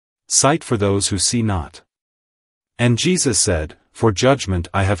sight for those who see not. And Jesus said, For judgment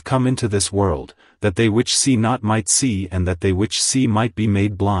I have come into this world, that they which see not might see and that they which see might be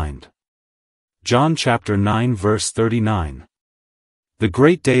made blind. John chapter 9 verse 39. The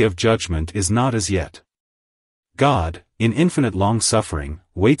great day of judgment is not as yet. God, in infinite long-suffering,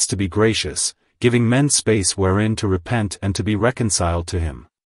 waits to be gracious, giving men space wherein to repent and to be reconciled to Him.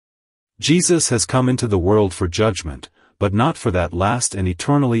 Jesus has come into the world for judgment, but not for that last and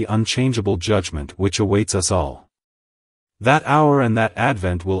eternally unchangeable judgment which awaits us all. That hour and that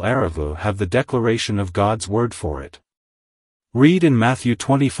advent will have the declaration of God's word for it. Read in Matthew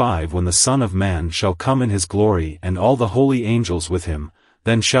 25, When the Son of Man shall come in His glory and all the holy angels with Him,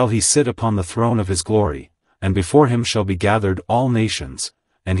 then shall He sit upon the throne of His glory, and before Him shall be gathered all nations,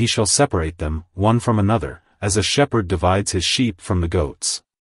 and He shall separate them, one from another, as a shepherd divides his sheep from the goats.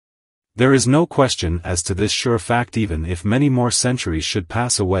 There is no question as to this sure fact. Even if many more centuries should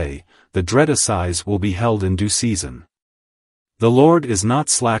pass away, the dread assize will be held in due season. The Lord is not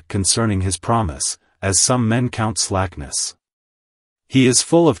slack concerning His promise, as some men count slackness. He is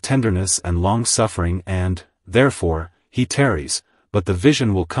full of tenderness and long-suffering and, therefore, He tarries, but the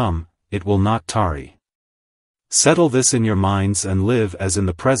vision will come, it will not tarry. Settle this in your minds and live as in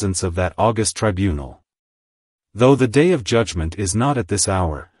the presence of that august tribunal. Though the day of judgment is not at this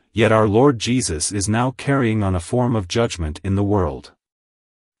hour, yet our Lord Jesus is now carrying on a form of judgment in the world.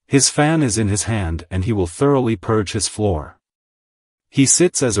 His fan is in His hand and He will thoroughly purge His floor. He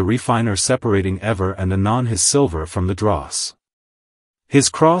sits as a refiner separating ever and anon His silver from the dross. His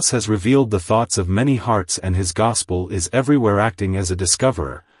cross has revealed the thoughts of many hearts and His gospel is everywhere acting as a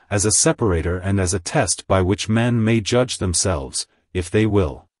discoverer, as a separator and as a test by which men may judge themselves, if they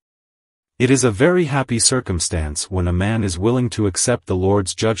will. It is a very happy circumstance when a man is willing to accept the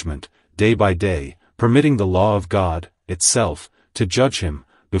Lord's judgment, day by day, permitting the law of God, itself, to judge him,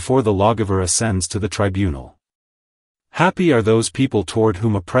 before the lawgiver ascends to the tribunal. Happy are those people toward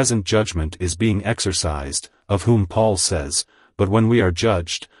whom a present judgment is being exercised, of whom Paul says, But when we are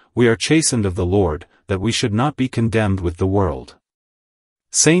judged, we are chastened of the Lord, that we should not be condemned with the world.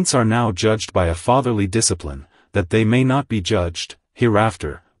 Saints are now judged by a fatherly discipline, that they may not be judged,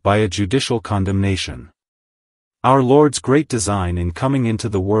 hereafter, by a judicial condemnation. Our Lord's great design in coming into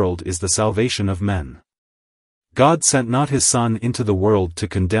the world is the salvation of men. God sent not His Son into the world to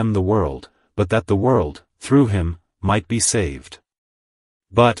condemn the world, but that the world, through Him, might be saved.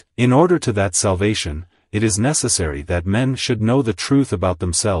 But, in order to that salvation, it is necessary that men should know the truth about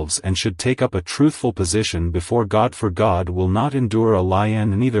themselves and should take up a truthful position before God, for God will not endure a lie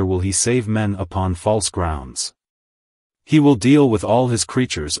and neither will He save men upon false grounds. He will deal with all His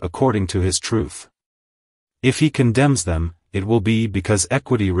creatures according to His truth. If He condemns them, it will be because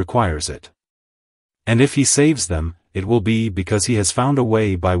equity requires it. And if He saves them, it will be because He has found a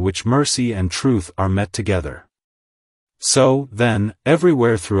way by which mercy and truth are met together. So, then,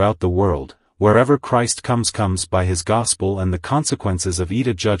 everywhere throughout the world, wherever Christ comes by His gospel and the consequences of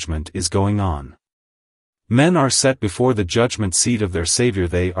it judgment is going on. Men are set before the judgment seat of their Savior.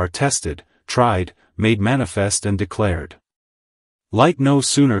 They are tested, tried, made manifest and declared. Light no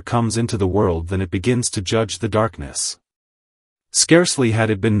sooner comes into the world than it begins to judge the darkness. Scarcely had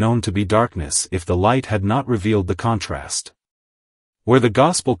it been known to be darkness if the light had not revealed the contrast. Where the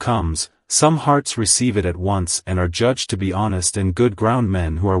gospel comes, some hearts receive it at once and are judged to be honest and good ground.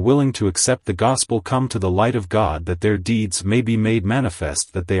 Men who are willing to accept the gospel come to the light of God that their deeds may be made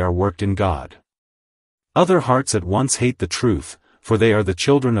manifest that they are worked in God. Other hearts at once hate the truth, for they are the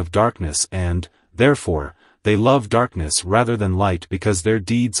children of darkness and, therefore, they love darkness rather than light because their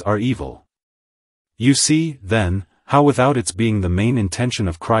deeds are evil. You see, then, how without its being the main intention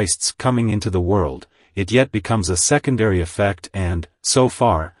of Christ's coming into the world, it yet becomes a secondary effect and, so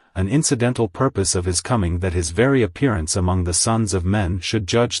far, an incidental purpose of His coming that His very appearance among the sons of men should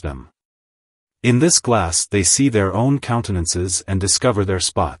judge them. In this glass they see their own countenances and discover their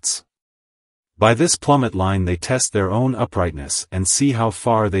spots. By this plummet line they test their own uprightness and see how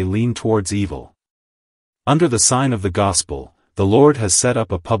far they lean towards evil. Under the sign of the gospel, the Lord has set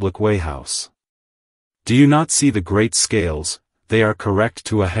up a public weighhouse. Do you not see the great scales? They are correct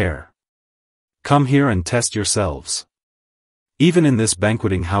to a hair. Come here and test yourselves. Even in this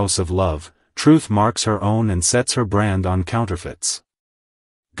banqueting house of love, truth marks her own and sets her brand on counterfeits.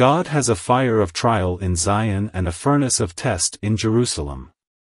 God has a fire of trial in Zion and a furnace of test in Jerusalem.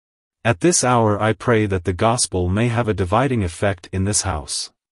 At this hour I pray that the gospel may have a dividing effect in this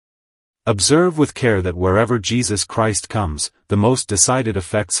house. Observe with care that wherever Jesus Christ comes, the most decided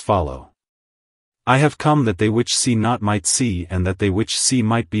effects follow. I have come that they which see not might see and that they which see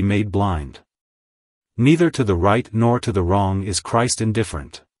might be made blind. Neither to the right nor to the wrong is Christ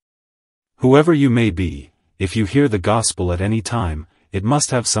indifferent. Whoever you may be, if you hear the gospel at any time, it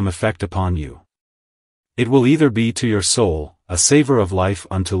must have some effect upon you. It will either be to your soul, a savor of life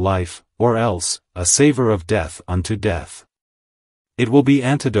unto life, or else, a savor of death unto death. It will be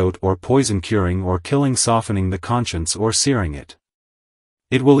antidote or poison curing or killing, softening the conscience or searing it.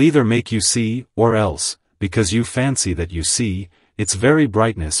 It will either make you see, or else, because you fancy that you see, its very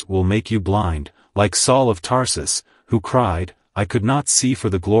brightness will make you blind, like Saul of Tarsus, who cried, I could not see for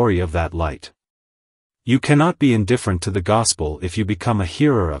the glory of that light. You cannot be indifferent to the gospel if you become a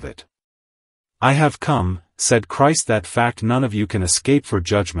hearer of it. I have come, said Christ, that fact none of you can escape, for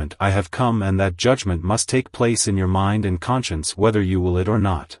judgment I have come, and that judgment must take place in your mind and conscience whether you will it or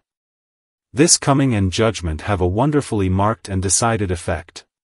not. This coming and judgment have a wonderfully marked and decided effect.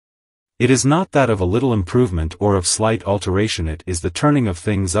 It is not that of a little improvement or of slight alteration, it is the turning of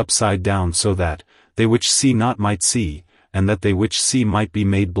things upside down, so that they which see not might see, and that they which see might be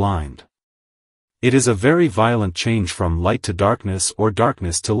made blind. It is a very violent change from light to darkness or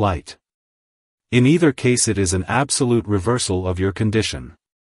darkness to light. In either case it is an absolute reversal of your condition.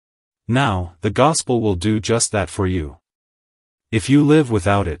 Now, the gospel will do just that for you. If you live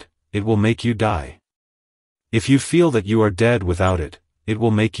without it, it will make you die. If you feel that you are dead without it, it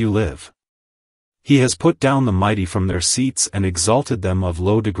will make you live. He has put down the mighty from their seats and exalted them of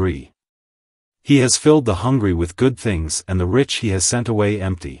low degree. He has filled the hungry with good things, and the rich he has sent away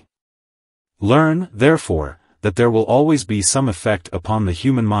empty. Learn, therefore, that there will always be some effect upon the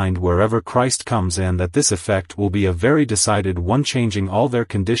human mind wherever Christ comes, and that this effect will be a very decided one, changing all their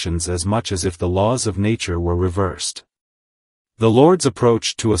conditions as much as if the laws of nature were reversed. The Lord's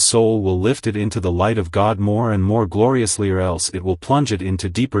approach to a soul will lift it into the light of God more and more gloriously, or else it will plunge it into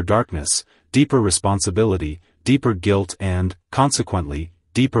deeper darkness, deeper responsibility, deeper guilt, and, consequently,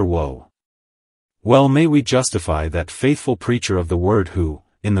 deeper woe. Well may we justify that faithful preacher of the word who,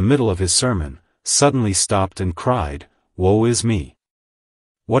 in the middle of his sermon, suddenly stopped and cried, Woe is me!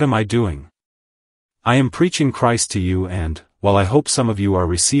 What am I doing? I am preaching Christ to you, and, while I hope some of you are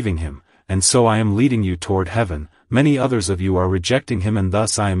receiving him, and so I am leading you toward heaven, many others of you are rejecting him, and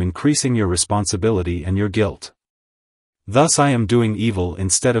thus I am increasing your responsibility and your guilt. Thus I am doing evil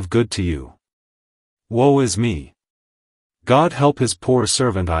instead of good to you. Woe is me! God help his poor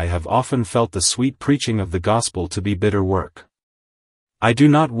servant. I have often felt the sweet preaching of the gospel to be bitter work. I do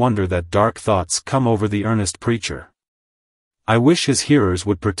not wonder that dark thoughts come over the earnest preacher. I wish his hearers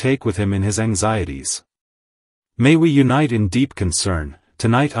would partake with him in his anxieties. May we unite in deep concern.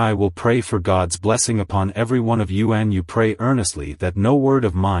 Tonight I will pray for God's blessing upon every one of you, and you pray earnestly that no word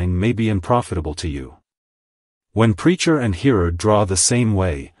of mine may be unprofitable to you. When preacher and hearer draw the same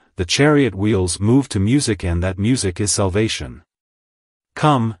way, the chariot wheels move to music, and that music is salvation.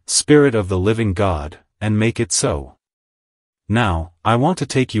 Come, Spirit of the living God, and make it so. Now, I want to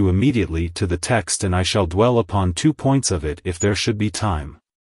take you immediately to the text, and I shall dwell upon 2 points of it if there should be time.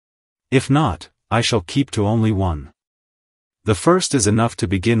 If not, I shall keep to only one. The first is enough to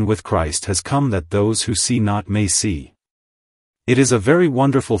begin with. Christ has come that those who see not may see. It is a very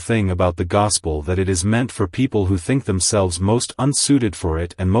wonderful thing about the gospel that it is meant for people who think themselves most unsuited for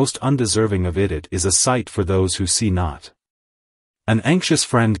it and most undeserving of it. It is a sight for those who see not. An anxious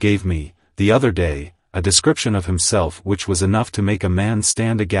friend gave me, the other day, a description of himself which was enough to make a man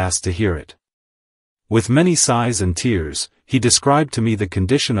stand aghast to hear it. With many sighs and tears, he described to me the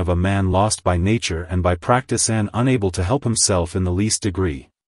condition of a man lost by nature and by practice, and unable to help himself in the least degree.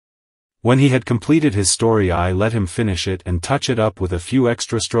 When he had completed his story, I let him finish it and touch it up with a few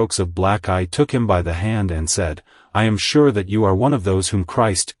extra strokes of black. I took him by the hand and said, I am sure that you are one of those whom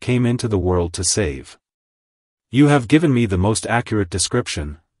Christ came into the world to save. You have given me the most accurate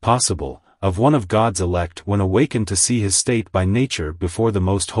description possible of one of God's elect when awakened to see his state by nature before the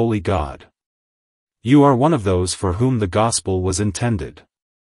most holy God. You are one of those for whom the gospel was intended.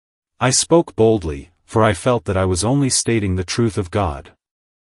 I spoke boldly, for I felt that I was only stating the truth of God.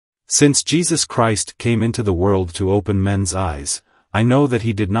 Since Jesus Christ came into the world to open men's eyes, I know that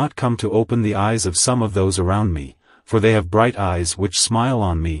he did not come to open the eyes of some of those around me, for they have bright eyes which smile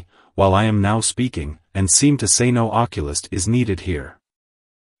on me, while I am now speaking, and seem to say no oculist is needed here.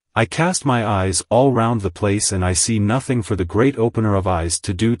 I cast my eyes all round the place, and I see nothing for the great opener of eyes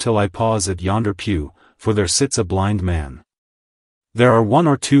to do till I pause at yonder pew, for there sits a blind man. There are 1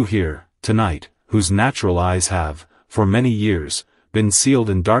 or 2 here, tonight, whose natural eyes have, for many years, been sealed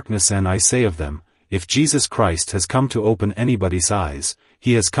in darkness, and I say of them, if Jesus Christ has come to open anybody's eyes,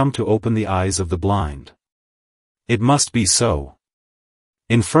 he has come to open the eyes of the blind. It must be so.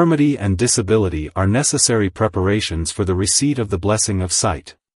 Infirmity and disability are necessary preparations for the receipt of the blessing of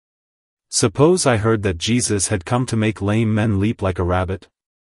sight. Suppose I heard that Jesus had come to make lame men leap like a rabbit?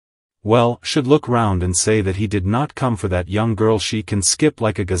 well, should look round and say that he did not come for that young girl. She can skip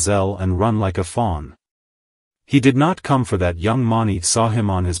like a gazelle and run like a fawn. He did not come for that young Monty. Saw him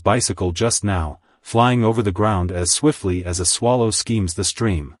on his bicycle just now, flying over the ground as swiftly as a swallow skims the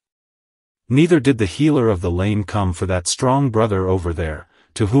stream. Neither did the healer of the lame come for that strong brother over there,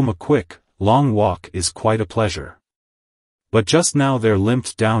 to whom a quick, long walk is quite a pleasure. But just now there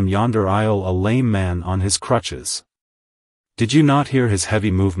limped down yonder aisle a lame man on his crutches. Did you not hear his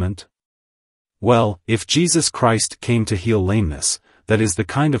heavy movement? Well, if Jesus Christ came to heal lameness, that is the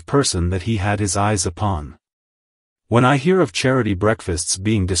kind of person that he had his eyes upon. When I hear of charity breakfasts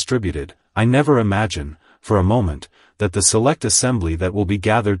being distributed, I never imagine, for a moment, that the select assembly that will be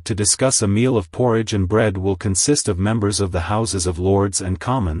gathered to discuss a meal of porridge and bread will consist of members of the Houses of Lords and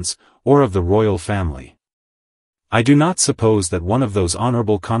Commons, or of the royal family. I do not suppose that one of those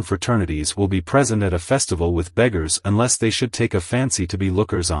honorable confraternities will be present at a festival with beggars unless they should take a fancy to be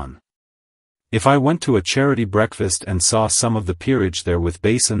lookers-on. If I went to a charity breakfast and saw some of the peerage there with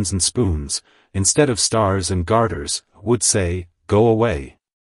basins and spoons, instead of stars and garters, would say, "Go away.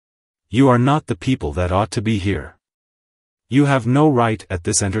 You are not the people that ought to be here. You have no right at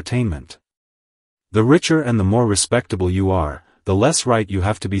this entertainment. The richer and the more respectable you are, the less right you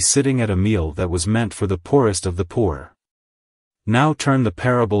have to be sitting at a meal that was meant for the poorest of the poor." Now turn the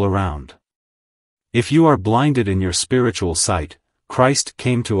parable around. If you are blinded in your spiritual sight, Christ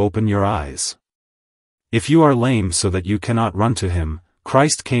came to open your eyes. If you are lame so that you cannot run to him,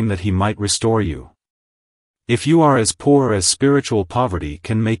 Christ came that he might restore you. If you are as poor as spiritual poverty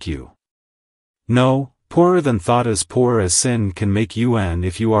can make you. No, poorer than thought, as poor as sin can make you, and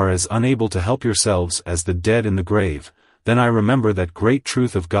if you are as unable to help yourselves as the dead in the grave, then I remember that great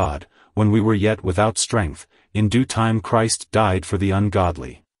truth of God, when we were yet without strength, in due time Christ died for the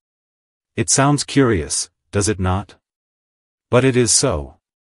ungodly. It sounds curious, does it not? But it is so.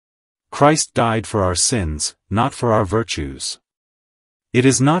 Christ died for our sins, not for our virtues. It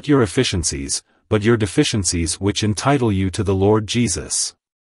is not your efficiencies, but your deficiencies which entitle you to the Lord Jesus.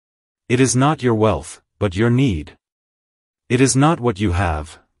 It is not your wealth, but your need. It is not what you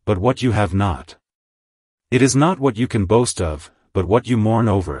have, but what you have not. It is not what you can boast of, but what you mourn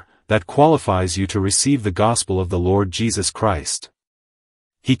over, that qualifies you to receive the gospel of the Lord Jesus Christ.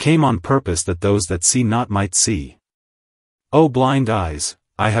 He came on purpose that those that see not might see. O blind eyes,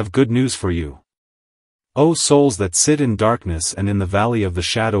 I have good news for you. O souls that sit in darkness and in the valley of the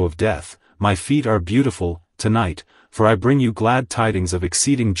shadow of death, my feet are beautiful, tonight, for I bring you glad tidings of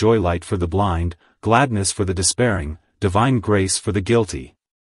exceeding joy, light for the blind, gladness for the despairing, divine grace for the guilty.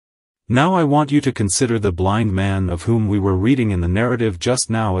 Now I want you to consider the blind man of whom we were reading in the narrative just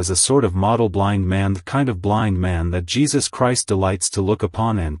now as a sort of model blind man, the kind of blind man that Jesus Christ delights to look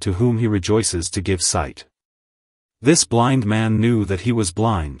upon and to whom he rejoices to give sight. This blind man knew that he was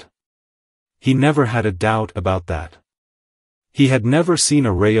blind. He never had a doubt about that. He had never seen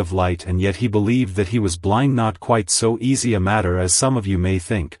a ray of light, and yet he believed that he was blind. Not quite so easy a matter as some of you may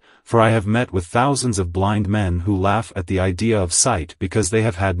think, for I have met with thousands of blind men who laugh at the idea of sight because they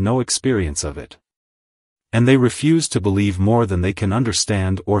have had no experience of it. And they refuse to believe more than they can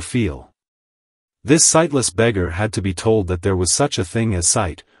understand or feel. This sightless beggar had to be told that there was such a thing as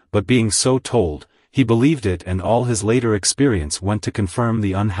sight, but being so told, he believed it, and all his later experience went to confirm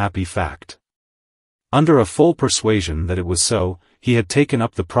the unhappy fact. Under a full persuasion that it was so, he had taken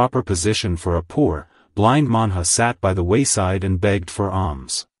up the proper position for a poor, blind man who sat by the wayside and begged for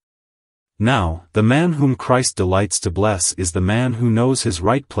alms. Now, the man whom Christ delights to bless is the man who knows his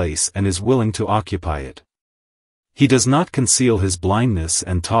right place and is willing to occupy it. He does not conceal his blindness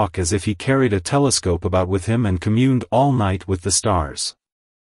and talk as if he carried a telescope about with him and communed all night with the stars.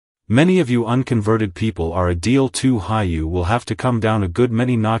 Many of you unconverted people are a deal too high. You will have to come down a good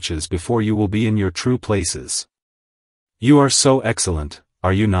many notches before you will be in your true places. You are so excellent,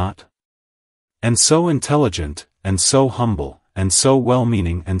 are you not? And so intelligent, and so humble, and so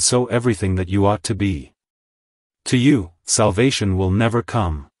well-meaning, and so everything that you ought to be. To you, salvation will never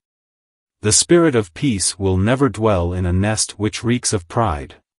come. The spirit of peace will never dwell in a nest which reeks of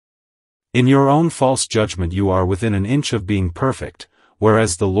pride. In your own false judgment you are within an inch of being perfect,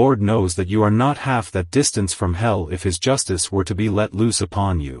 whereas the Lord knows that you are not half that distance from hell if his justice were to be let loose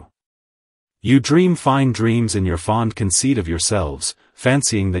upon you. You dream fine dreams in your fond conceit of yourselves,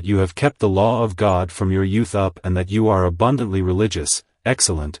 fancying that you have kept the law of God from your youth up and that you are abundantly religious,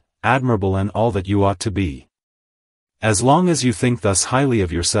 excellent, admirable, and all that you ought to be. As long as you think thus highly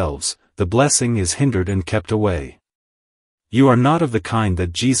of yourselves, the blessing is hindered and kept away. You are not of the kind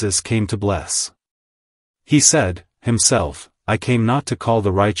that Jesus came to bless. He said, himself, I came not to call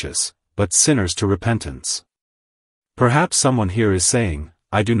the righteous, but sinners to repentance. Perhaps someone here is saying,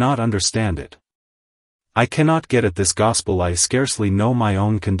 I do not understand it. I cannot get at this gospel. I scarcely know my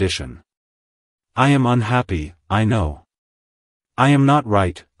own condition. I am unhappy, I know. I am not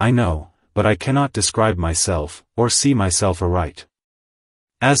right, I know, but I cannot describe myself, or see myself aright.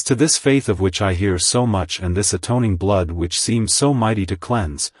 As to this faith of which I hear so much and this atoning blood which seems so mighty to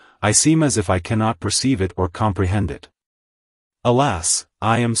cleanse, I seem as if I cannot perceive it or comprehend it. Alas,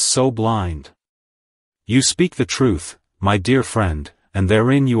 I am so blind. You speak the truth, my dear friend, and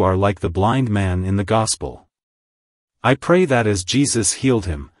therein you are like the blind man in the gospel. I pray that as Jesus healed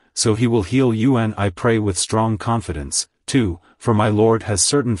him, so he will heal you, and I pray with strong confidence, too, for my Lord has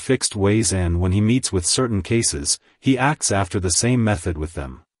certain fixed ways, and when he meets with certain cases, he acts after the same method with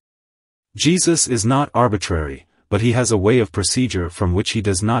them. Jesus is not arbitrary, but he has a way of procedure from which he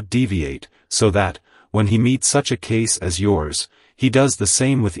does not deviate, so that, when he meets such a case as yours, he does the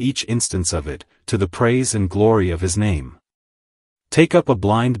same with each instance of it, to the praise and glory of his name. Take up a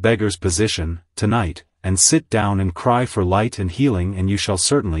blind beggar's position, tonight, and sit down and cry for light and healing, and you shall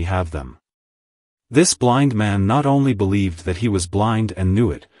certainly have them. This blind man not only believed that he was blind and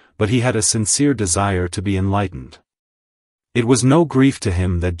knew it, but he had a sincere desire to be enlightened. It was no grief to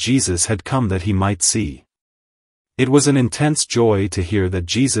him that Jesus had come that he might see. It was an intense joy to hear that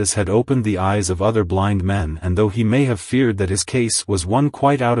Jesus had opened the eyes of other blind men, and though he may have feared that his case was one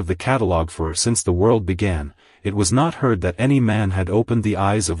quite out of the catalogue, for since the world began, it was not heard that any man had opened the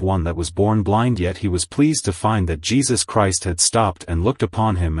eyes of one that was born blind, yet he was pleased to find that Jesus Christ had stopped and looked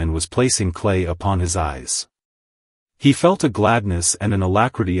upon him and was placing clay upon his eyes. He felt a gladness and an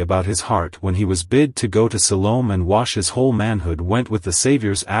alacrity about his heart when he was bid to go to Siloam and wash. His whole manhood went with the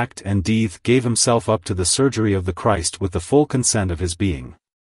Saviour's act and deed, gave himself up to the surgery of the Christ with the full consent of his being.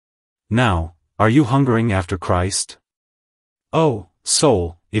 Now, are you hungering after Christ? Oh,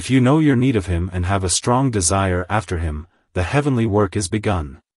 soul, if you know your need of him and have a strong desire after him, the heavenly work is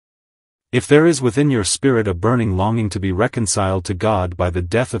begun. If there is within your spirit a burning longing to be reconciled to God by the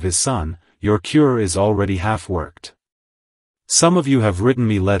death of his Son, your cure is already half worked. Some of you have written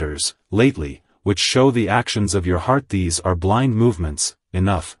me letters, lately, which show the actions of your heart. These are blind movements,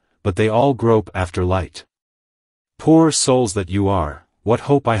 enough, but they all grope after light. Poor souls that you are, what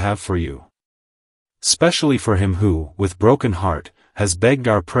hope I have for you! Specially for him who, with broken heart, has begged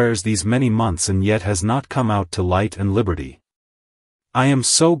our prayers these many months and yet has not come out to light and liberty. I am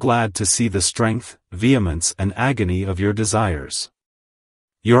so glad to see the strength, vehemence and agony of your desires.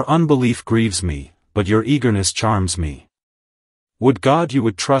 Your unbelief grieves me, but your eagerness charms me. Would God you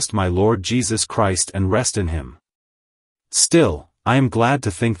would trust my Lord Jesus Christ and rest in him. Still, I am glad to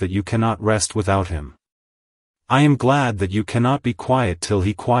think that you cannot rest without him. I am glad that you cannot be quiet till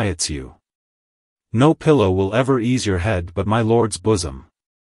he quiets you. No pillow will ever ease your head but my Lord's bosom.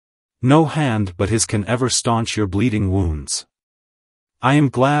 No hand but his can ever staunch your bleeding wounds. I am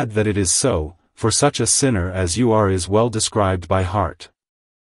glad that it is so, for such a sinner as you are is well described by Hart.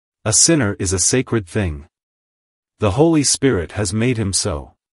 A sinner is a sacred thing. The Holy Spirit has made him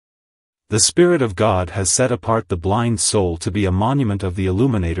so. The Spirit of God has set apart the blind soul to be a monument of the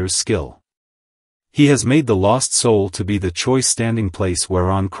illuminator's skill. He has made the lost soul to be the choice standing place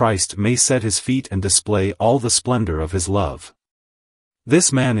whereon Christ may set his feet and display all the splendor of his love.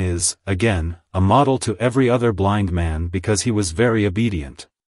 This man is, again, a model to every other blind man because he was very obedient.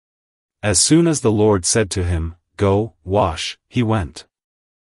 As soon as the Lord said to him, "Go, wash," he went.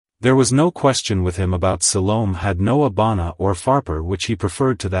 There was no question with him about Siloam had no Abana or Pharpar which he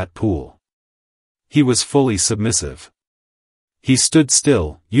preferred to that pool. He was fully submissive. He stood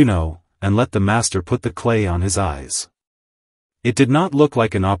still, you know, and let the master put the clay on his eyes. It did not look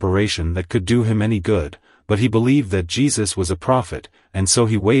like an operation that could do him any good, but he believed that Jesus was a prophet, and so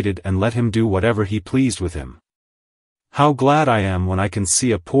he waited and let him do whatever he pleased with him. How glad I am when I can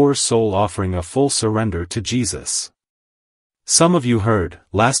see a poor soul offering a full surrender to Jesus. Some of you heard,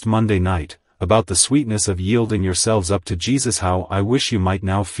 last Monday night, about the sweetness of yielding yourselves up to Jesus. How I wish you might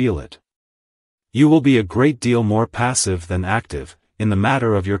now feel it. You will be a great deal more passive than active, in the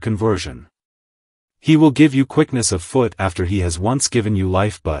matter of your conversion. He will give you quickness of foot after he has once given you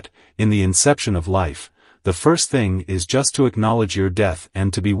life, but, in the inception of life, the first thing is just to acknowledge your death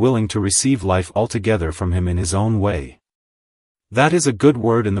and to be willing to receive life altogether from him in his own way. That is a good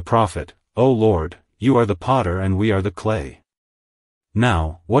word in the prophet, "O Lord, you are the potter and we are the clay."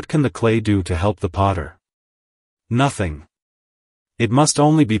 Now, what can the clay do to help the potter? Nothing. It must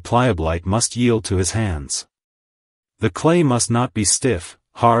only be pliable, it must yield to his hands. The clay must not be stiff,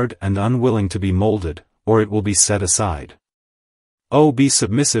 hard and unwilling to be molded, or it will be set aside. Oh, be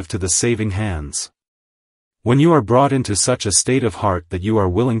submissive to the saving hands. When you are brought into such a state of heart that you are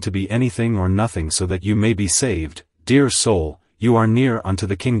willing to be anything or nothing so that you may be saved, dear soul, you are near unto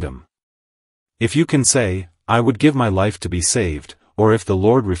the kingdom. If you can say, I would give my life to be saved, or if the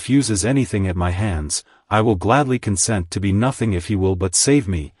Lord refuses anything at my hands, I will gladly consent to be nothing if he will but save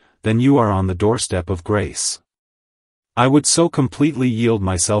me, then you are on the doorstep of grace. I would so completely yield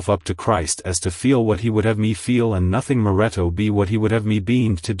myself up to Christ as to feel what he would have me feel and nothing moreto be what he would have me be,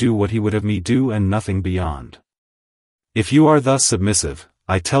 and to do what he would have me do and nothing beyond. If you are thus submissive,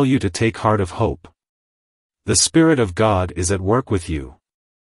 I tell you to take heart of hope. The Spirit of God is at work with you.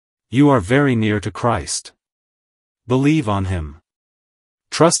 You are very near to Christ. Believe on him.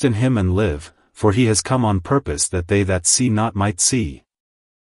 Trust in him and live, for he has come on purpose that they that see not might see.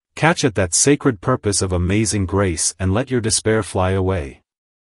 Catch at that sacred purpose of amazing grace and let your despair fly away.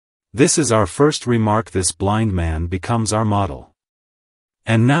 This is our first remark. This blind man becomes our model.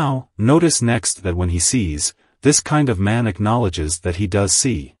 And now, notice next that when he sees, this kind of man acknowledges that he does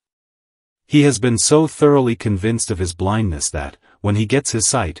see. He has been so thoroughly convinced of his blindness that, when he gets his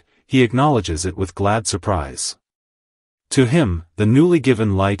sight, he acknowledges it with glad surprise. To him, the newly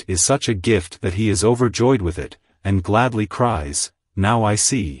given light is such a gift that he is overjoyed with it, and gladly cries, Now I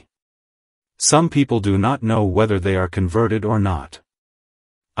see. Some people do not know whether they are converted or not.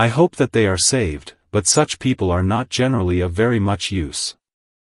 I hope that they are saved, but such people are not generally of very much use.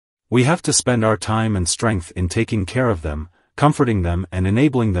 We have to spend our time and strength in taking care of them, comforting them and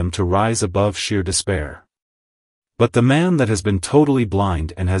enabling them to rise above sheer despair. But the man that has been totally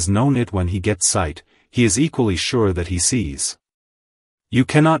blind and has known it, when he gets sight, he is equally sure that he sees. You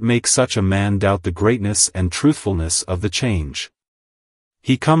cannot make such a man doubt the greatness and truthfulness of the change.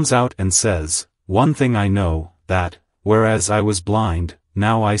 He comes out and says, One thing I know, that, whereas I was blind,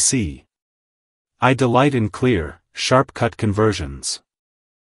 now I see. I delight in clear, sharp-cut conversions.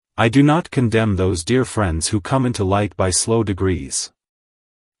 I do not condemn those dear friends who come into light by slow degrees.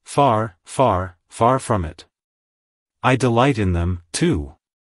 Far, far, far from it. I delight in them, too.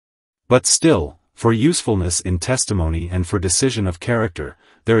 But still, for usefulness in testimony and for decision of character,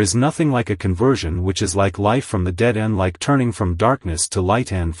 there is nothing like a conversion which is like life from the dead and like turning from darkness to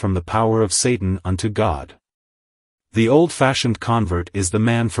light and from the power of Satan unto God. The old-fashioned convert is the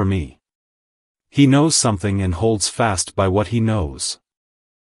man for me. He knows something and holds fast by what he knows.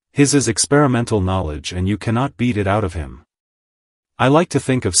 His is experimental knowledge and you cannot beat it out of him. I like to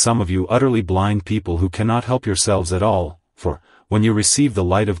think of some of you utterly blind people who cannot help yourselves at all, for, when you receive the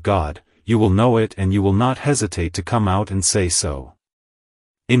light of God, you will know it and you will not hesitate to come out and say so.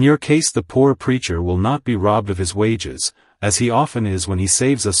 In your case the poor preacher will not be robbed of his wages, as he often is when he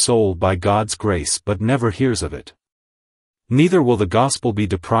saves a soul by God's grace but never hears of it. Neither will the gospel be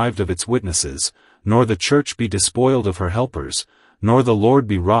deprived of its witnesses, nor the church be despoiled of her helpers, nor the Lord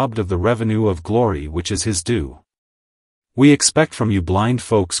be robbed of the revenue of glory which is his due. We expect from you blind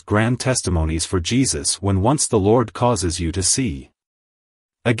folks grand testimonies for Jesus when once the Lord causes you to see.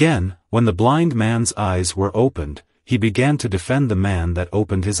 Again, when the blind man's eyes were opened, he began to defend the man that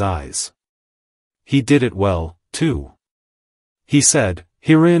opened his eyes. He did it well, too. He said,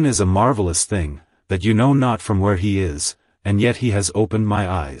 Herein is a marvelous thing, that you know not from where he is, and yet he has opened my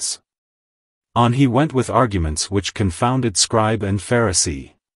eyes. On he went with arguments which confounded scribe and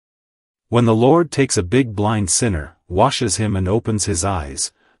Pharisee. When the Lord takes a big blind sinner, washes him and opens his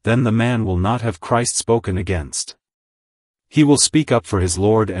eyes, then the man will not have Christ spoken against. He will speak up for his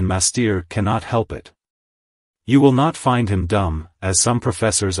Lord and Master cannot help it. You will not find him dumb, as some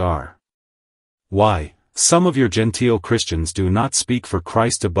professors are. Why, some of your genteel Christians do not speak for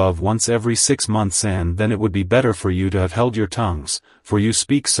Christ above once every 6 months, and then it would be better for you to have held your tongues, for you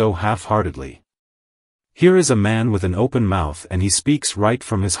speak so half-heartedly. Here is a man with an open mouth and he speaks right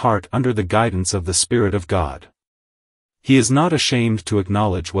from his heart under the guidance of the Spirit of God. He is not ashamed to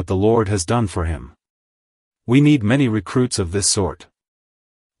acknowledge what the Lord has done for him. We need many recruits of this sort.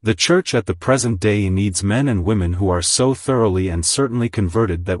 The church at the present day needs men and women who are so thoroughly and certainly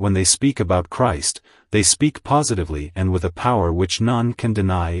converted that when they speak about Christ, they speak positively and with a power which none can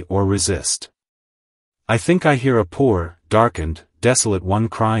deny or resist. I think I hear a poor, darkened, desolate one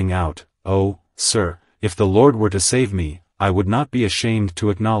crying out, Oh, sir, if the Lord were to save me, I would not be ashamed to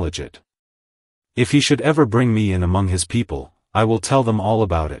acknowledge it. If he should ever bring me in among his people, I will tell them all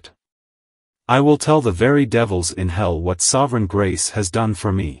about it. I will tell the very devils in hell what sovereign grace has done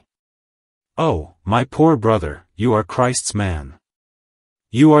for me. Oh, my poor brother, you are Christ's man.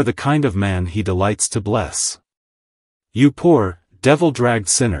 You are the kind of man he delights to bless. You poor, devil-dragged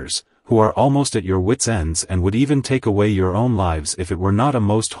sinners, who are almost at your wits' ends and would even take away your own lives if it were not a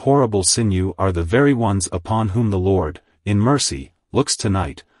most horrible sin, you are the very ones upon whom the Lord, in mercy, looks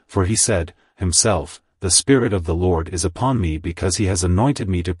tonight, for he said, himself, The Spirit of the Lord is upon me because he has anointed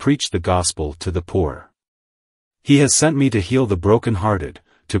me to preach the gospel to the poor. He has sent me to heal the broken-hearted,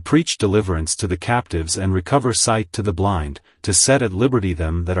 to preach deliverance to the captives and recover sight to the blind, to set at liberty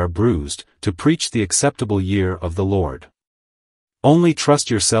them that are bruised, to preach the acceptable year of the Lord. Only trust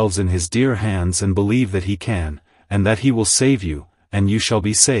yourselves in his dear hands and believe that he can, and that he will save you, and you shall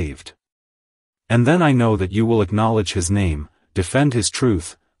be saved. And then I know that you will acknowledge his name, defend his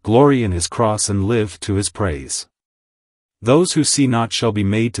truth, glory in his cross and live to his praise. Those who see not shall be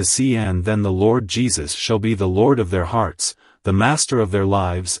made to see, and then the Lord Jesus shall be the Lord of their hearts, the master of their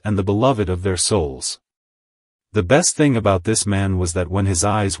lives and the beloved of their souls. The best thing about this man was that when his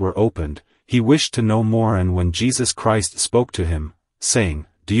eyes were opened, he wished to know more, and when Jesus Christ spoke to him, saying,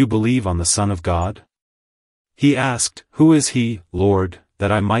 "Do you believe on the Son of God?" he asked, "Who is he, Lord,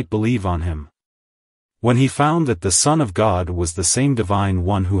 that I might believe on him?" When he found that the Son of God was the same divine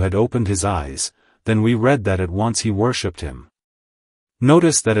one who had opened his eyes, then we read that at once he worshipped him.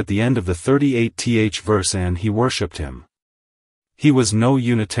 Notice that at the end of the 38th verse, and he worshipped him. He was no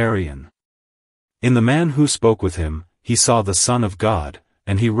Unitarian. In the man who spoke with him, he saw the Son of God,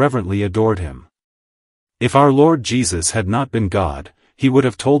 and he reverently adored him. If our Lord Jesus had not been God, he would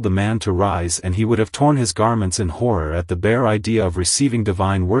have told the man to rise, and he would have torn his garments in horror at the bare idea of receiving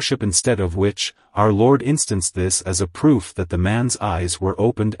divine worship, instead of which, our Lord instanced this as a proof that the man's eyes were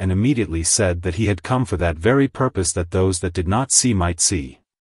opened, and immediately said that he had come for that very purpose, that those that did not see might see.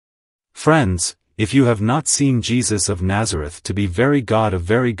 Friends, if you have not seen Jesus of Nazareth to be very God of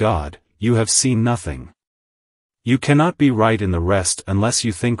very God, you have seen nothing. You cannot be right in the rest unless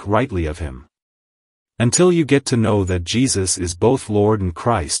you think rightly of him. Until you get to know that Jesus is both Lord and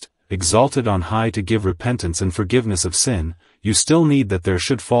Christ, exalted on high to give repentance and forgiveness of sin, you still need that there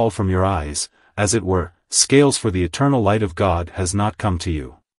should fall from your eyes, as it were, scales, for the eternal light of God has not come to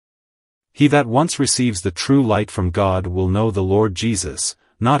you. He that once receives the true light from God will know the Lord Jesus,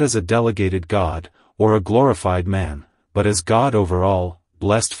 not as a delegated God, or a glorified man, but as God over all,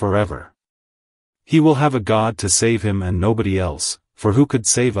 blessed forever. He will have a God to save him and nobody else, for who could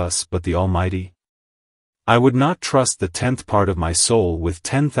save us but the Almighty? I would not trust the 10th part of my soul with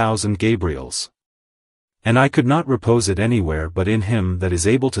 10,000 Gabriels. And I could not repose it anywhere but in him that is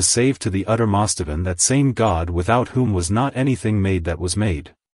able to save to the uttermost, even that same God without whom was not anything made that was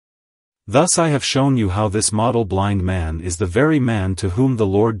made. Thus I have shown you how this model blind man is the very man to whom the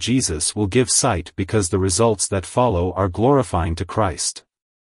Lord Jesus will give sight, because the results that follow are glorifying to Christ.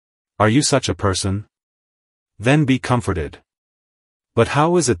 Are you such a person? Then be comforted. But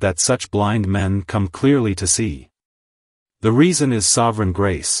how is it that such blind men come clearly to see? The reason is sovereign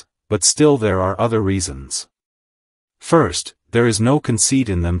grace, but still there are other reasons. First, there is no conceit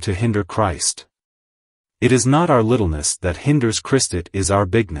in them to hinder Christ. It is not our littleness that hinders Christ, it is our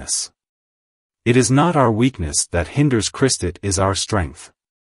bigness. It is not our weakness that hinders Christ, it is our strength.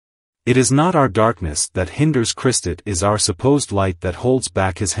 It is not our darkness that hinders Christ, it is our supposed light that holds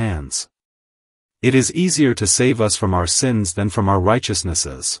back his hands. It is easier to save us from our sins than from our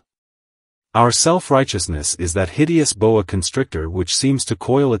righteousnesses. Our self-righteousness is that hideous boa constrictor which seems to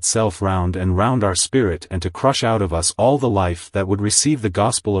coil itself round and round our spirit, and to crush out of us all the life that would receive the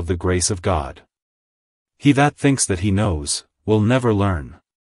gospel of the grace of God. He that thinks that he knows, will never learn.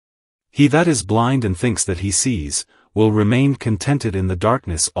 He that is blind and thinks that he sees, will remain contented in the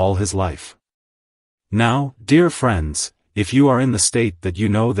darkness all his life. Now, dear friends, if you are in the state that you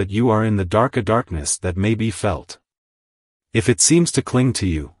know that you are in the darkness that may be felt, if it seems to cling to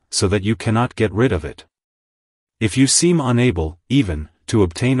you, so that you cannot get rid of it, if you seem unable, even, to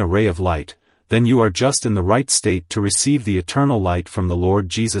obtain a ray of light, then you are just in the right state to receive the eternal light from the Lord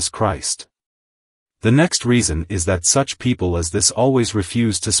Jesus Christ. The next reason is that such people as this always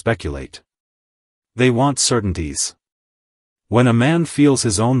refuse to speculate. They want certainties. When a man feels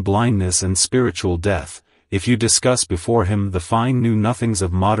his own blindness and spiritual death, if you discuss before him the fine new nothings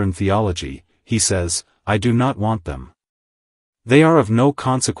of modern theology, he says, "I do not want them. They are of no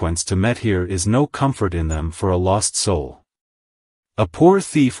consequence to me. Here is no comfort in them for a lost soul." A poor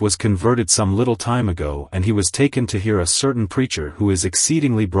thief was converted some little time ago, and he was taken to hear a certain preacher who is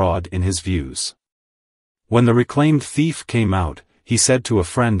exceedingly broad in his views. When the reclaimed thief came out, he said to a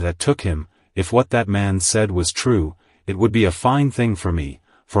friend that took him, "If what that man said was true, it would be a fine thing for me,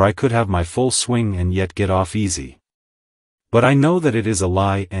 for I could have my full swing and yet get off easy. But I know that it is a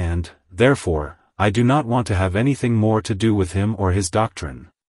lie, and, therefore, I do not want to have anything more to do with him or his doctrine.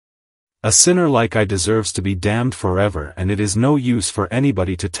 A sinner like I deserves to be damned forever, and it is no use for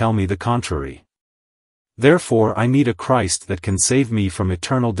anybody to tell me the contrary. Therefore I need a Christ that can save me from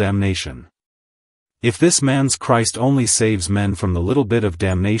eternal damnation. If this man's Christ only saves men from the little bit of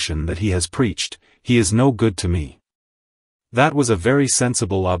damnation that he has preached, he is no good to me." That was a very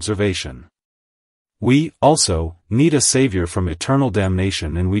sensible observation. We, also, need a savior from eternal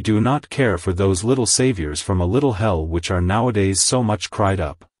damnation, and we do not care for those little saviors from a little hell which are nowadays so much cried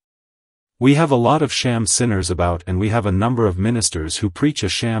up. We have a lot of sham sinners about, and we have a number of ministers who preach a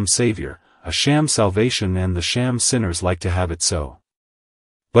sham savior, a sham salvation, and the sham sinners like to have it so.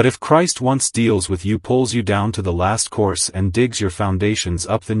 But if Christ once deals with you, pulls you down to the last course and digs your foundations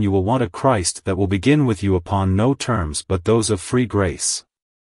up, then you will want a Christ that will begin with you upon no terms but those of free grace.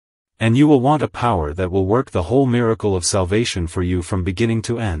 And you will want a power that will work the whole miracle of salvation for you from beginning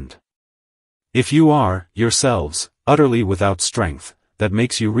to end. If you are, yourselves, utterly without strength, that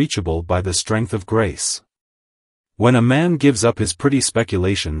makes you reachable by the strength of grace. When a man gives up his pretty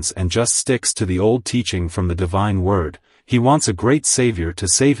speculations and just sticks to the old teaching from the divine word, he wants a great Savior to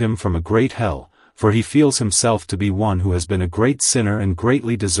save him from a great hell, for he feels himself to be one who has been a great sinner and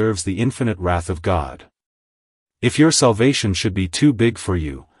greatly deserves the infinite wrath of God. If your salvation should be too big for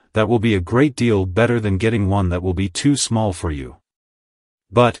you, that will be a great deal better than getting one that will be too small for you.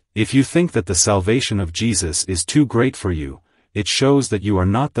 But, if you think that the salvation of Jesus is too great for you, it shows that you are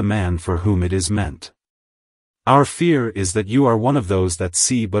not the man for whom it is meant. Our fear is that you are one of those that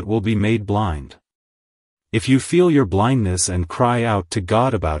see but will be made blind. If you feel your blindness and cry out to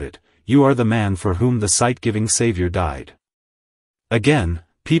God about it, you are the man for whom the sight-giving Savior died. Again,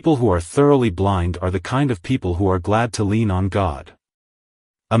 people who are thoroughly blind are the kind of people who are glad to lean on God.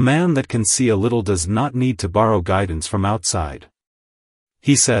 A man that can see a little does not need to borrow guidance from outside.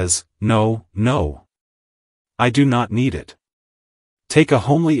 He says, "No, no. I do not need it." Take a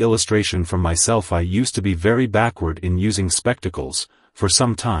homely illustration from myself. I used to be very backward in using spectacles, for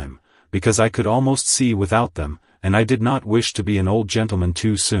some time, because I could almost see without them, and I did not wish to be an old gentleman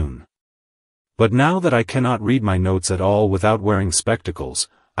too soon. But now that I cannot read my notes at all without wearing spectacles,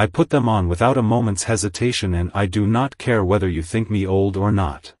 I put them on without a moment's hesitation, and I do not care whether you think me old or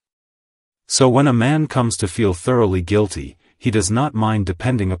not. So when a man comes to feel thoroughly guilty, he does not mind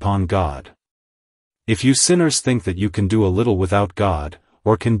depending upon God. If you sinners think that you can do a little without God,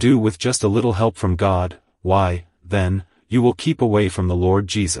 or can do with just a little help from God, why, then, you will keep away from the Lord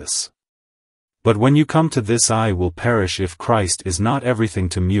Jesus. But when you come to this, I will perish if Christ is not everything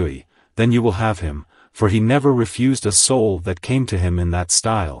to me, then you will have him, for he never refused a soul that came to him in that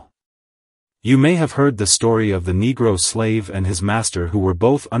style. You may have heard the story of the Negro slave and his master who were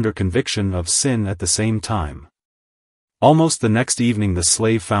both under conviction of sin at the same time. Almost the next evening the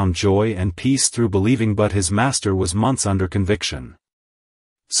slave found joy and peace through believing, but his master was months under conviction.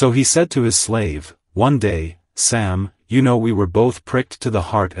 So he said to his slave, one day, "Sam, you know we were both pricked to the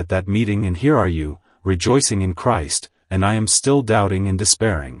heart at that meeting, and here are you, rejoicing in Christ, and I am still doubting and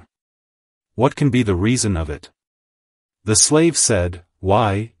despairing. What can be the reason of it?" The slave said,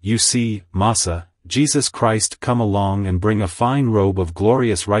 "Why, you see, massa, Jesus Christ come along and bring a fine robe of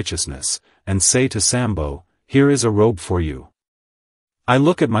glorious righteousness, and say to Sambo, 'Here is a robe for you.' I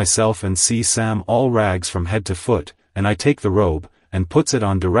look at myself and see Sam all rags from head to foot, and I take the robe, and puts it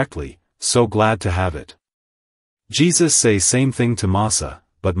on directly, so glad to have it. Jesus say same thing to massa,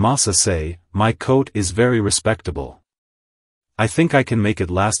 but massa say, 'My coat is very respectable. I think I can make it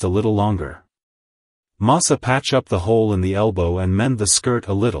last a little longer.' Massa patch up the hole in the elbow and mend the skirt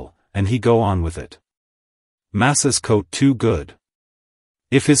a little, and he go on with it. Massa's coat too good.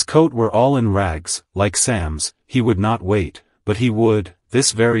 If his coat were all in rags, like Sam's, he would not wait, but he would,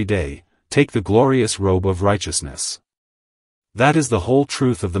 this very day, take the glorious robe of righteousness. That is the whole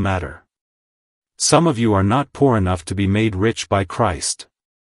truth of the matter. Some of you are not poor enough to be made rich by Christ.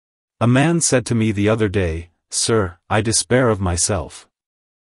 A man said to me the other day, 'Sir, I despair of myself.'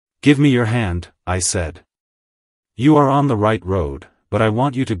 'Give me your hand,' I said. 'You are on the right road, but I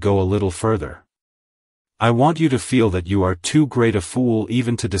want you to go a little further. I want you to feel that you are too great a fool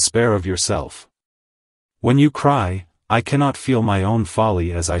even to despair of yourself. When you cry, 'I cannot feel my own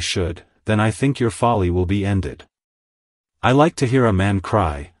folly as I should,' then I think your folly will be ended. I like to hear a man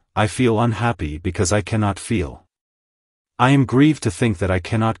cry, 'I feel unhappy because I cannot feel. I am grieved to think that I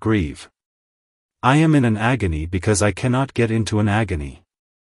cannot grieve. I am in an agony because I cannot get into an agony.'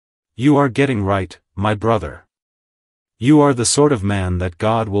 You are getting right, my brother. You are the sort of man that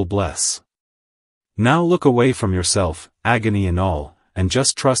God will bless. Now look away from yourself, agony and all, and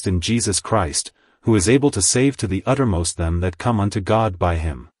just trust in Jesus Christ, who is able to save to the uttermost them that come unto God by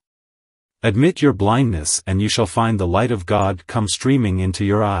him. Admit your blindness and you shall find the light of God come streaming into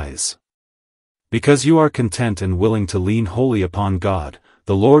your eyes. Because you are content and willing to lean wholly upon God,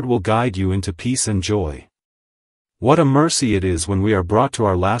 the Lord will guide you into peace and joy. What a mercy it is when we are brought to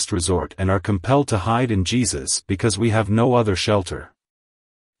our last resort and are compelled to hide in Jesus because we have no other shelter.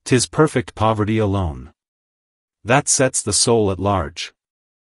 'Tis perfect poverty alone that sets the soul at large.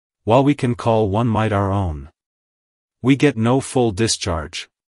 while we can call one mite our own. We get no full discharge.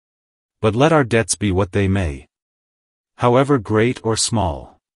 But let our debts be what they may, however great or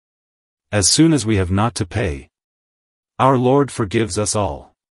small, as soon as we have not to pay, our Lord forgives us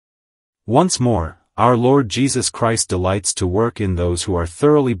all. Once more, our Lord Jesus Christ delights to work in those who are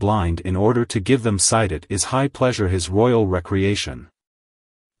thoroughly blind in order to give them sight. It is high pleasure, his royal recreation.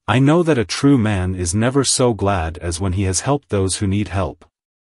 I know that a true man is never so glad as when he has helped those who need help.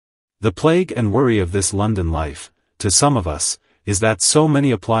 The plague and worry of this London life, to some of us, is that so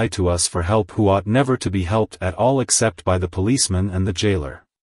many apply to us for help who ought never to be helped at all except by the policeman and the jailer.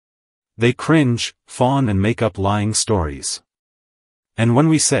 They cringe, fawn and make up lying stories. And when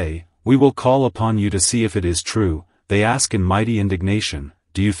we say, "We will call upon you to see if it is true," they ask in mighty indignation,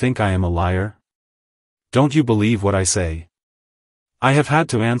 "Do you think I am a liar? Don't you believe what I say?" I have had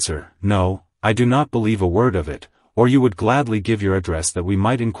to answer, "No, I do not believe a word of it, or you would gladly give your address that we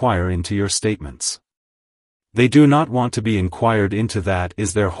might inquire into your statements." They do not want to be inquired into. That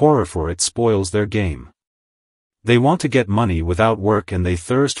is their horror, for it spoils their game. They want to get money without work, and they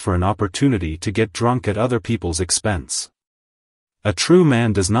thirst for an opportunity to get drunk at other people's expense. A true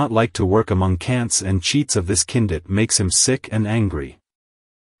man does not like to work among cants and cheats of this kind. It makes him sick and angry.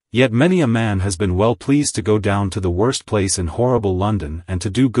 Yet many a man has been well pleased to go down to the worst place in horrible London and to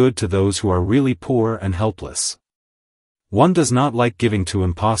do good to those who are really poor and helpless. One does not like giving to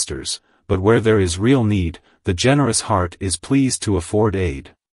impostors, but where there is real need, the generous heart is pleased to afford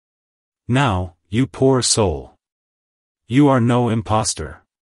aid. Now, you poor soul, you are no impostor.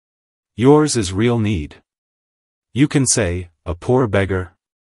 Yours is real need. You can say, "A poor beggar?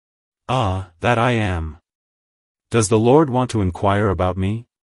 Ah, that I am. Does the Lord want to inquire about me?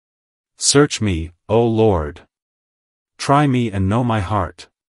 Search me, O Lord. Try me and know my heart.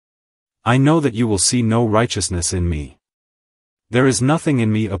 I know that you will see no righteousness in me. There is nothing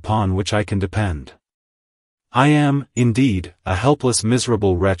in me upon which I can depend. I am, indeed, a helpless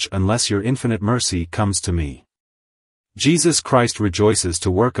miserable wretch unless your infinite mercy comes to me." Jesus Christ rejoices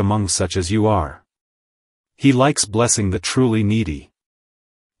to work among such as you are. He likes blessing the truly needy.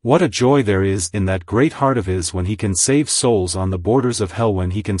 What a joy there is in that great heart of his when he can save souls on the borders of hell,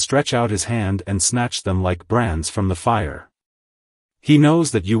 when he can stretch out his hand and snatch them like brands from the fire. He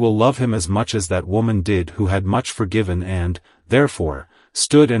knows that you will love him as much as that woman did who had much forgiven and, therefore,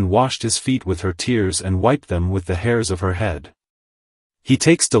 stood and washed his feet with her tears and wiped them with the hairs of her head. He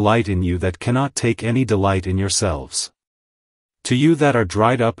takes delight in you that cannot take any delight in yourselves. To you that are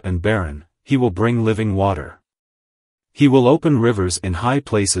dried up and barren, he will bring living water. He will open rivers in high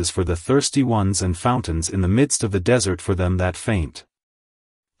places for the thirsty ones and fountains in the midst of the desert for them that faint.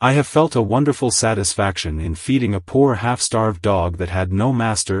 I have felt a wonderful satisfaction in feeding a poor half-starved dog that had no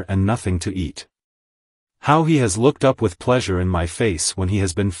master and nothing to eat. How he has looked up with pleasure in my face when he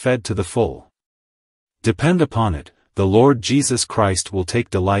has been fed to the full. Depend upon it, the Lord Jesus Christ will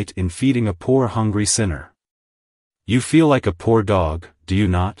take delight in feeding a poor hungry sinner. You feel like a poor dog, do you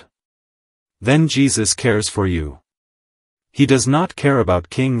not? Then Jesus cares for you. He does not care about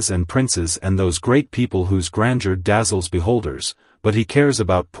kings and princes and those great people whose grandeur dazzles beholders, but he cares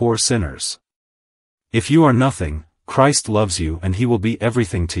about poor sinners. If you are nothing, Christ loves you and he will be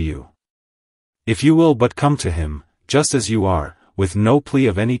everything to you. If you will but come to him, just as you are, with no plea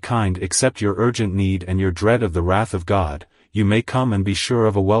of any kind except your urgent need and your dread of the wrath of God, you may come and be sure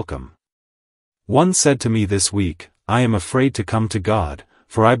of a welcome. One said to me this week, "I am afraid to come to God,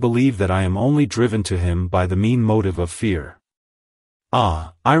 for I believe that I am only driven to him by the mean motive of fear."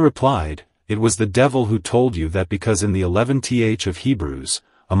 "Ah," I replied, "it was the devil who told you that, because in the 11th of Hebrews,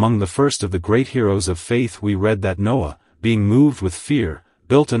 among the first of the great heroes of faith, we read that Noah, being moved with fear,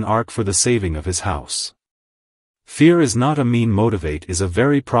 built an ark for the saving of his house. Fear is not a mean motive, it is a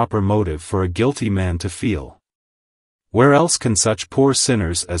very proper motive for a guilty man to feel. Where else can such poor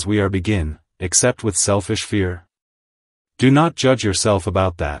sinners as we are begin, except with selfish fear? Do not judge yourself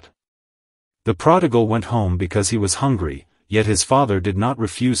about that. The prodigal went home because he was hungry, yet his father did not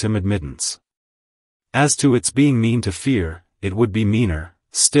refuse him admittance. As to its being mean to fear, it would be meaner,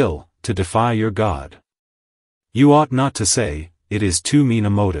 still, to defy your God. You ought not to say, 'It is too mean a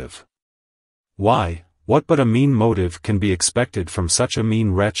motive.' Why, what but a mean motive can be expected from such a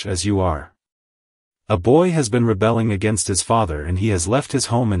mean wretch as you are? A boy has been rebelling against his father and he has left his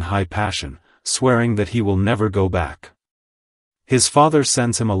home in high passion, swearing that he will never go back. His father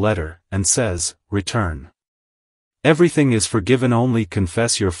sends him a letter, and says, 'Return. Everything is forgiven, only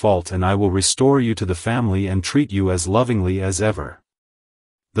confess your fault and I will restore you to the family and treat you as lovingly as ever.'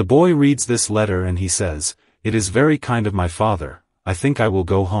 The boy reads this letter and he says, 'It is very kind of my father, I think I will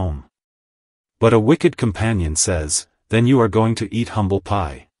go home.' But a wicked companion says, 'Then you are going to eat humble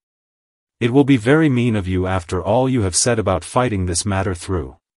pie. It will be very mean of you after all you have said about fighting this matter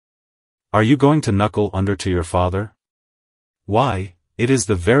through. Are you going to knuckle under to your father? Why, it is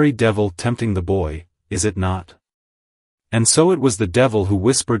the very devil tempting the boy, is it not? And so it was the devil who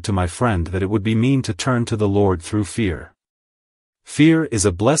whispered to my friend that it would be mean to turn to the Lord through fear. Fear is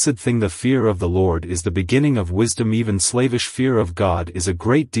a blessed thing. The fear of the Lord is the beginning of wisdom. Even slavish fear of God is a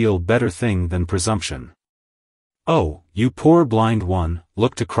great deal better thing than presumption. Oh, you poor blind one,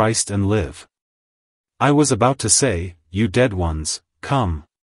 look to Christ and live. I was about to say, you dead ones, come.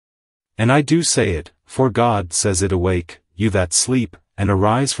 And I do say it, for God says it. Awake, you that sleep, and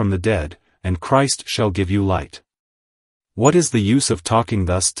arise from the dead, and Christ shall give you light. What is the use of talking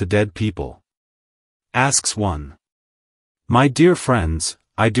thus to dead people? Asks one. My dear friends,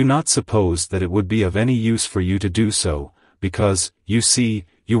 I do not suppose that it would be of any use for you to do so, because, you see,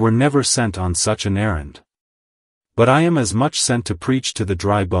 you were never sent on such an errand. But I am as much sent to preach to the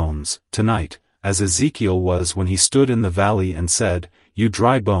dry bones, tonight, as Ezekiel was when he stood in the valley and said, You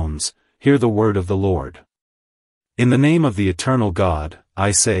dry bones, hear the word of the Lord. In the name of the eternal God,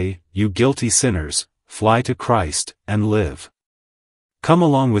 I say, you guilty sinners, fly to Christ, and live. Come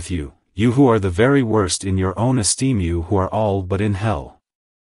along with you, you who are the very worst in your own esteem, you who are all but in hell.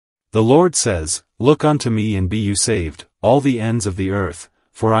 The Lord says, Look unto me and be you saved, all the ends of the earth,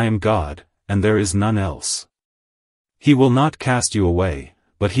 for I am God, and there is none else. He will not cast you away,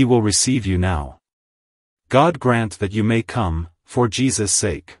 but he will receive you now. God grant that you may come, for Jesus'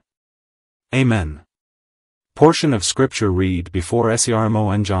 sake. Amen. Portion of Scripture read before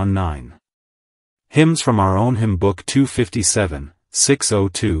Sermon John 9. Hymns from our own hymn book 257,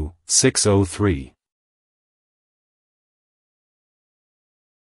 602, 603.